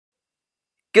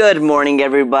Good morning,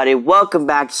 everybody. Welcome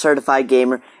back to Certified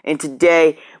Gamer, and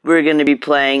today we're going to be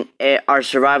playing our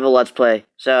survival Let's Play.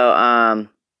 So,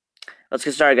 let's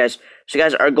get started, guys. So,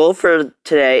 guys, our goal for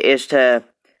today is to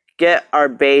get our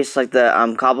base, like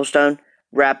the cobblestone,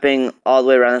 wrapping all the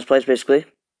way around this place, basically.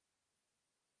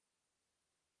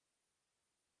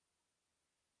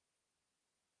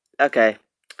 Okay.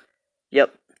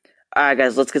 Yep. Alright,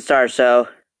 guys, let's get started. So,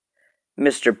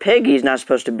 Mr. Piggy's not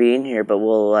supposed to be in here, but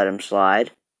we'll let him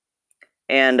slide.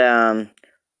 And,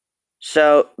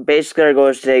 so, basically our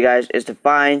goal today, guys, is to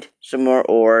find some more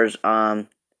ores, and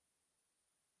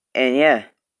yeah.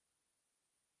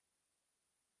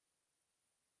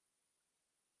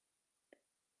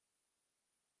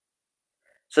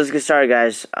 So let's get started,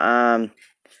 guys.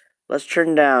 Let's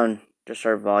turn down just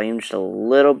our volume just a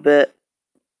little bit.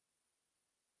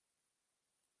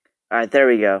 Alright, there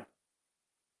we go.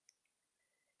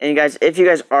 And guys, if you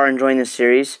guys are enjoying this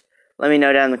series, let me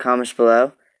know down in the comments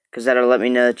below, because that'll let me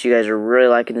know that you guys are really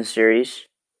liking the series.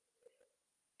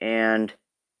 And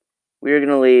we're going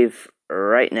to leave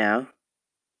right now.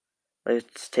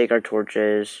 Let's take our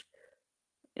torches.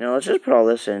 You know, let's just put all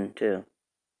this in, too.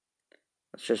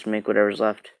 Let's just make whatever's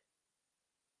left.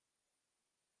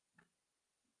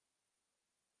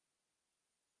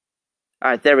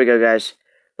 Alright, there we go, guys.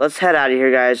 Let's head out of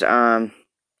here, guys. Our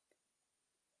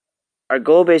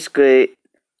goal basically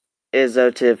is,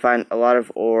 though, to find a lot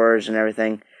of ores and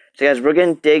everything. So, guys, we're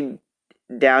going to dig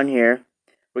down here.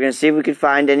 We're going to see if we can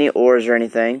find any ores or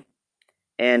anything.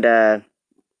 And,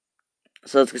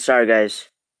 so let's get started, guys.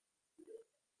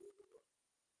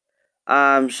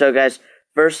 So, guys,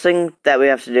 first thing that we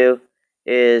have to do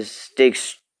is dig.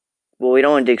 Well, we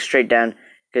don't want to dig straight down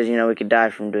because, you know, we could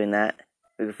die from doing that.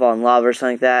 We could fall in lava or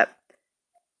something like that.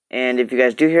 And if you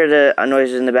guys do hear the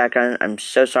noises in the background, I'm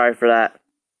so sorry for that.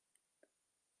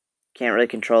 Can't really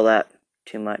control that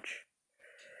too much.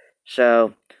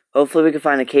 So, hopefully we can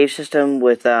find a cave system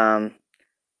with you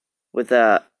know,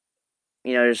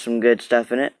 just some good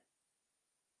stuff in it.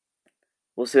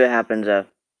 We'll see what happens, though.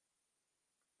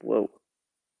 Whoa.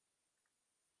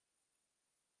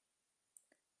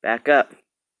 Back up.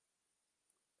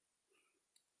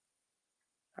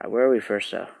 Alright, where are we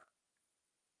first, though?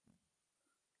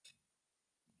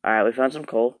 Alright, we found some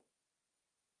coal.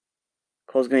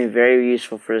 Coal's going to be very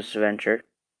useful for this adventure.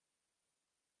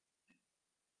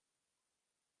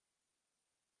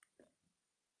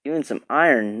 Even some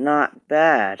iron, not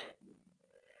bad.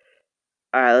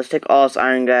 Alright, let's take all this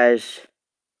iron, guys.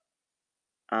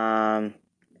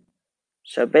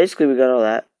 So basically we got all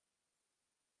that.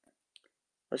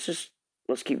 Let's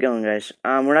keep going, guys.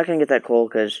 We're not going to get that coal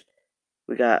because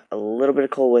we got a little bit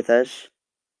of coal with us.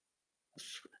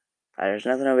 Alright, there's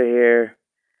nothing over here.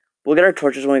 We'll get our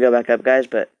torches when we go back up, guys,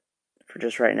 but for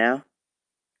just right now,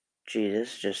 gee,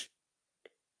 this is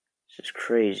just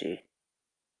crazy.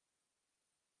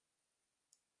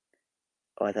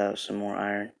 Oh, I thought it was some more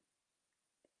iron.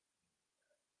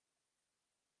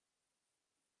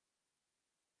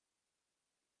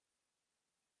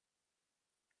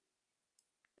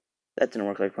 That didn't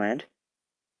work like planned.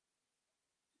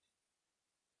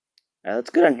 Alright,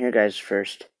 let's get on here, guys,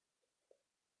 first.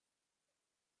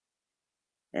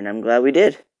 And I'm glad we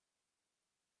did.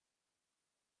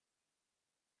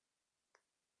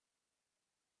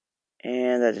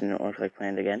 And that didn't work like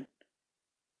planned again.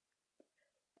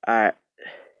 Alright.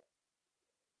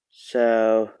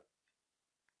 So.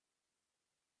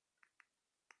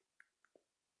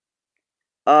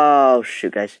 Oh,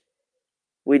 shoot, guys.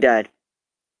 We died.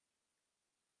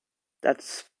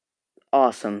 That's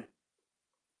awesome.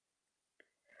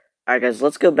 Alright, guys,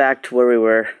 let's go back to where we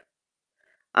were.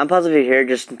 I'm positive here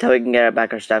just until we can get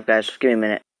back our stuff, guys. Just give me a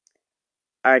minute.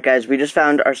 Alright, guys, we just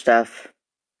found our stuff.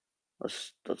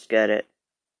 Let's get it.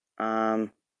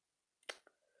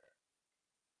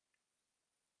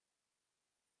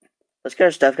 Let's get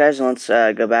our stuff, guys, and let's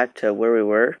go back to where we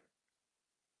were.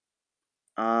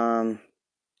 Yeah,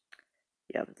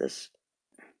 but this.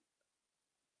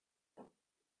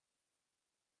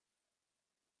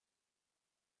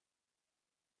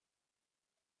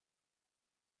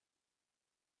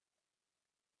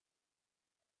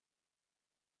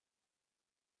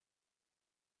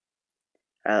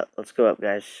 Let's go up,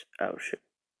 guys. Oh, shoot.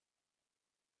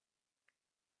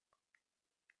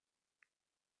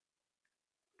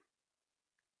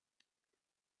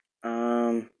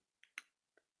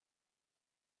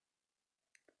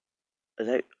 Is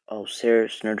that? Oh,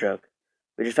 serious? No joke.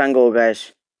 We just found gold,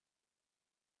 guys.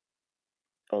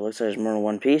 Oh, looks like there's more than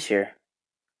one piece here.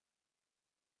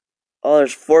 Oh,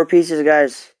 there's 4 pieces,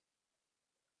 guys.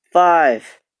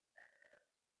 5.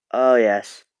 Oh,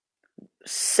 yes.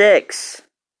 6.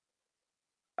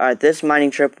 Alright, this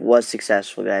mining trip was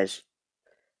successful, guys.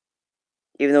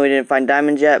 Even though we didn't find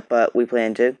diamonds yet, but we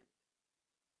planned to.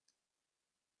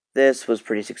 This was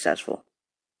pretty successful.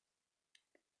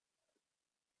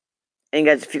 And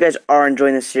guys, if you guys are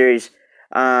enjoying this series,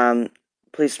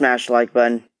 please smash the like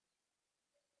button.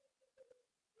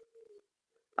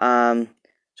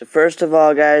 So first of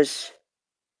all, guys,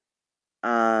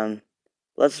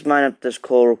 let's mine up this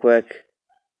coal real quick.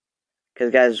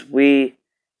 Because, guys, we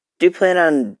do plan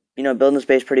on, building this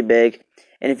base pretty big.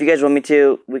 And if you guys want me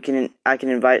to, I can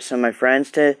invite some of my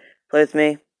friends to play with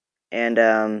me.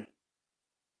 And,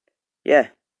 yeah.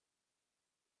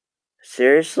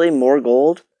 Seriously, more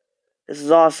gold? This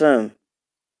is awesome.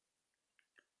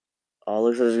 Oh,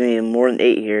 looks like there's going to be more than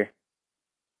 8 here.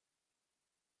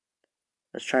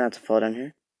 Let's try not to fall down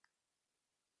here.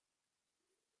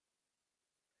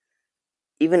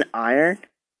 Even iron?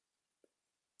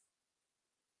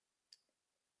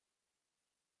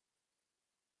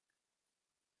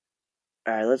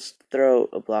 Alright, let's throw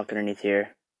a block underneath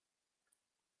here.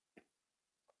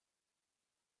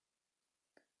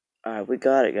 Alright, we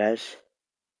got it, guys.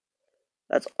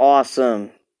 That's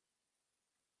awesome.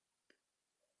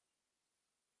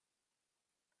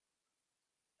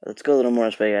 Let's go a little more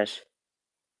this way, guys.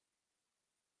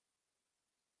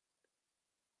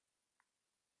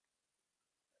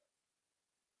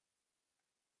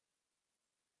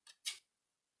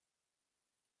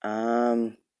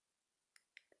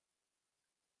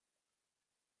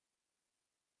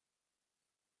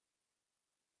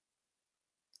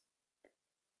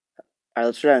 Alright,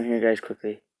 let's go down here, guys,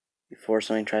 quickly. Before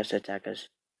something tries to attack us.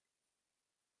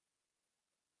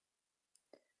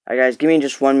 Alright, guys, give me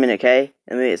just 1 minute, okay?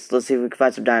 And let's see if we can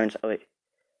find some diamonds. Oh, wait.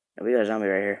 No, we got a zombie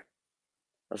right here.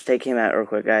 Let's take him out real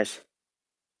quick, guys.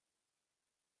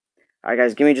 Alright,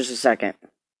 guys, give me just a second.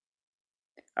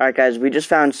 Alright, guys, we just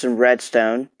found some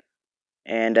redstone.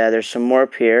 And there's some more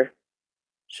up here.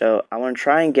 So I want to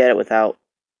try and get it without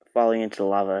falling into the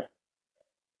lava.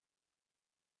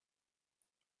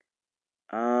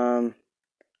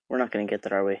 We're not going to get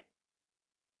that, are we?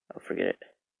 Oh, forget it.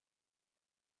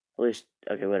 At least,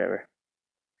 okay, whatever.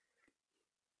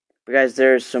 But guys,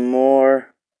 there's some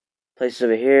more places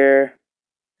over here.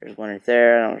 There's one right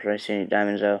there. I don't really see any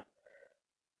diamonds, though.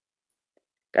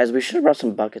 Guys, we should have brought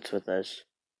some buckets with us.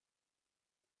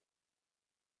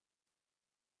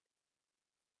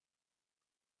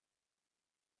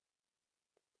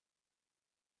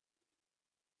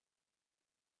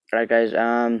 Alright, guys,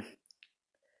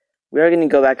 we are going to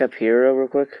go back up here real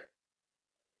quick.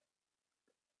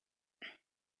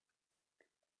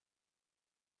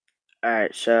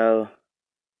 Alright, so...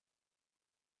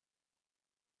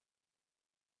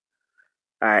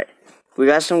 Alright, we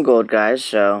got some gold, guys,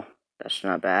 so that's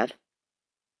not bad.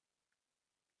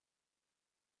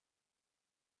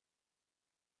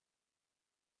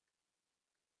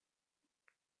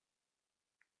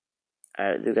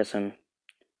 Alright, we got some...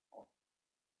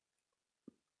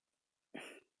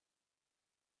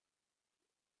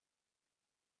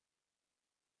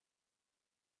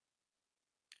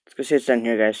 Let's go see what's down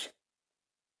here, guys.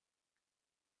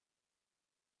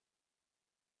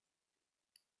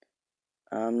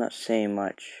 I'm not saying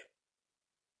much.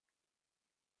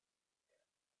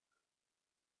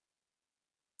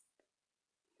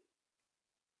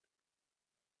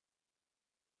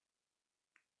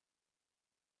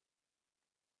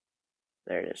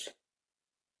 There it is.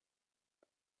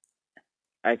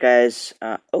 Alright, guys.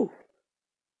 Oh.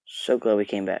 So glad we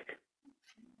came back.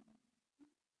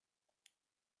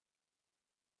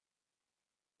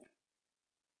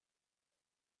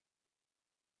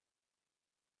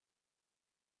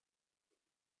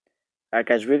 Alright,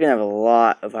 guys. We're going to have a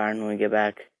lot of iron when we get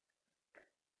back.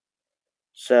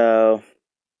 So...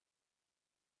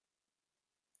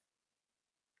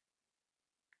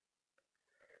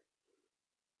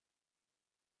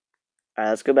 Alright,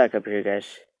 let's go back up here, guys.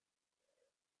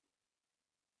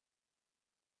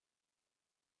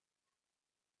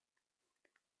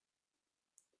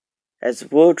 As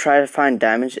we'll try to find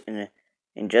diamonds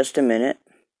in just a minute.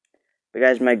 But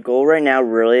guys, my goal right now,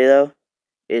 really though,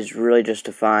 is really just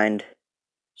to find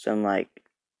some we're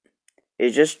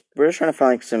just trying to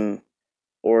find like some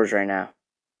ores right now.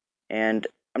 And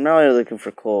I'm not really looking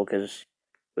for coal because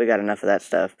we got enough of that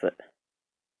stuff. But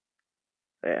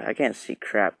yeah, I can't see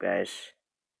crap, guys.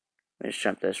 Let me just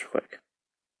jump this real quick.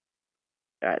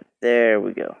 Alright, there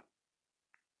we go.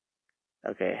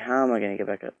 Okay, how am I gonna get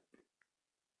back up?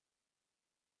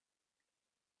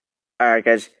 Alright,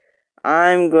 guys.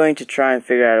 I'm going to try and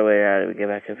figure out a way how to get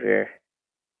back up here.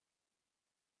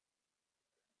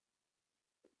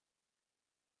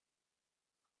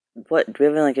 What, do we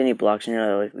have like any blocks in here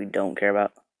that like we don't care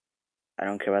about? I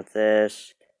don't care about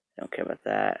this. I don't care about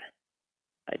that.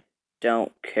 I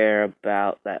don't care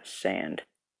about that sand.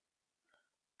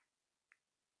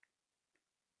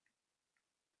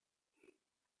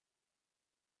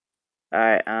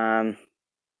 Alright,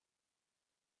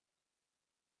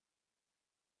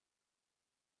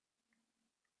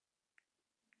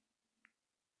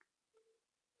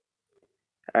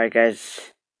 alright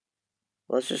guys,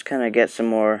 let's just kind of get some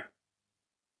more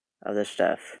of this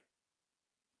stuff.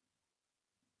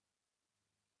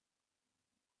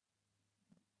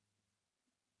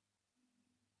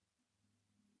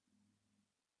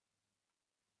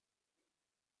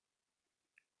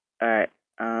 Alright,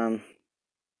 alright,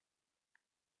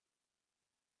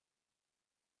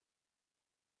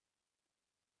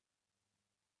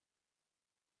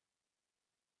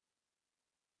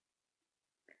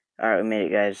 we made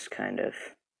it, guys, kind of.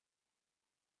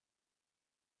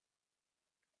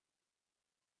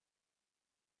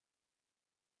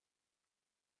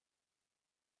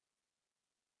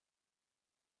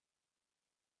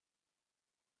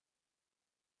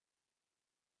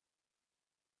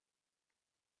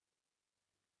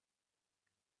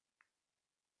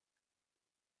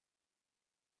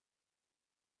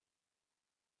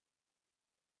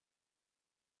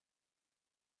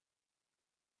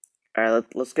 Alright,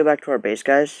 let's go back to our base,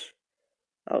 guys.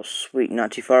 Oh, sweet,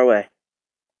 not too far away.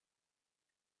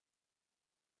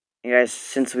 And guys,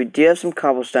 since we do have some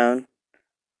cobblestone,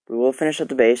 we will finish at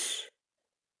the base,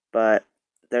 but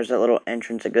there's that little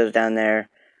entrance that goes down there.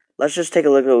 Let's just take a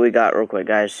look at what we got real quick,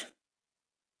 guys.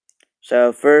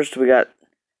 So first, we got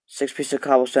 6 pieces of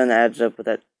cobblestone that adds up with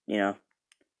that, you know.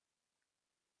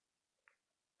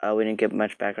 We didn't get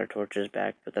much back, our torches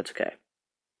back, but that's okay.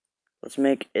 Let's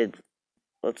make, you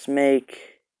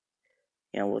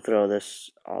know, we'll throw all this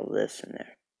in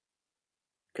there.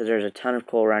 Because there's a ton of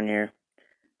coal around here.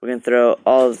 We're going to throw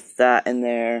all of that in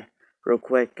there real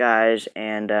quick, guys,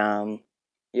 and,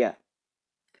 yeah.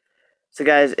 So,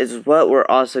 guys, is what we're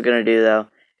also going to do, though,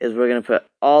 is we're going to put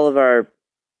all of our,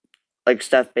 like,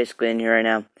 stuff basically in here right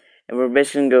now. And we're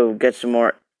basically going to go get some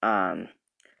more,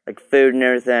 like, food and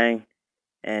everything.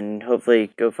 And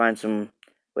hopefully go find some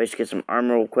ways to get some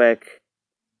armor real quick.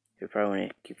 We probably want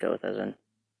to keep that with us in.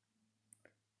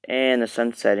 And the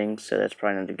sun's setting, so that's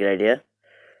probably not a good idea.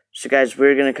 So, guys,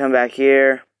 we're going to come back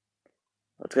here.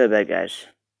 Let's go to bed, guys.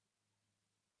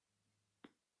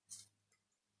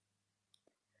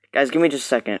 Guys, give me just a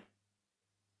second.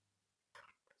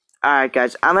 Alright,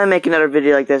 guys, I'm going to make another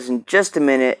video like this in just a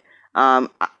minute. I'm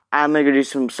going to go do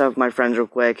some stuff with my friends real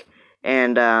quick.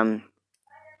 And,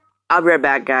 I'll be right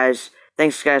back, guys.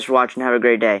 Thanks, guys, for watching. Have a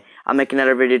great day. I'll make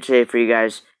another video today for you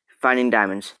guys, finding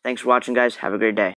diamonds. Thanks for watching, guys. Have a great day.